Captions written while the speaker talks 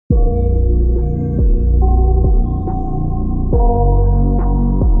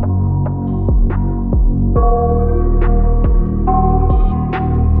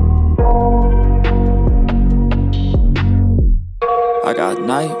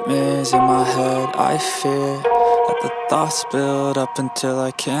nightmares in my head, I fear that the thoughts build up until I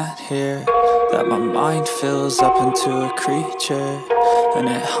can't hear, that my mind fills up into a creature, and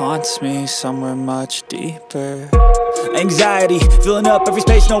it haunts me somewhere much deeper. Anxiety, filling up every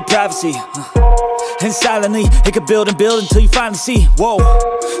space, no privacy. And silently, it could build and build until you finally see, whoa,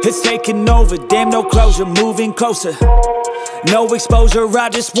 it's taking over, damn, no closure, moving closer. No exposure, I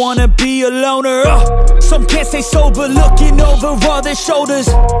just wanna be a loner. Some can't stay sober, looking over all their shoulders,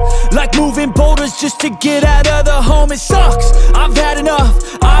 like moving boulders just to get out of the home. It sucks, I've had enough,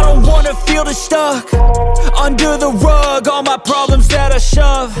 I don't wanna feel the stuck under the rug, all my problems that I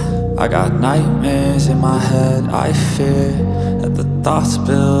shove. I got nightmares in my head, I fear that the thoughts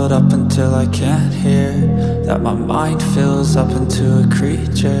build up until I can't hear, that my mind fills up into a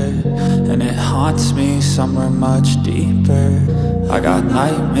creature, and it haunts me somewhere much deeper. I got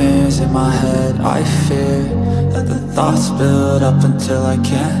nightmares in my head, I fear that the thoughts build up until I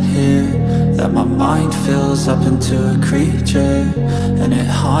can't hear, that my mind fills up into a creature, and it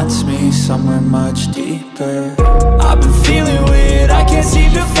haunts me somewhere much deeper. I've been feeling weird, I can't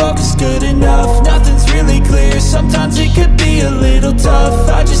seem to focus good enough. Nothing's really clear, sometimes it could be a little tough.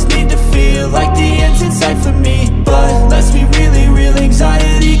 I just need to feel like the end's in sight for me, but let's be really real,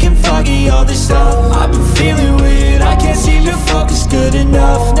 anxiety can foggy all this stuff. I've been feeling weird, I can't seem to focus good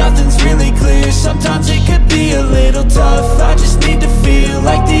enough. Nothing's really clear, sometimes it could be a little tough. I just need to feel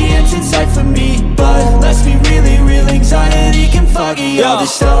like the end's in sight for me, but let's be really real, anxiety can foggy all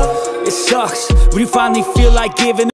this stuff. It sucks when you finally feel like giving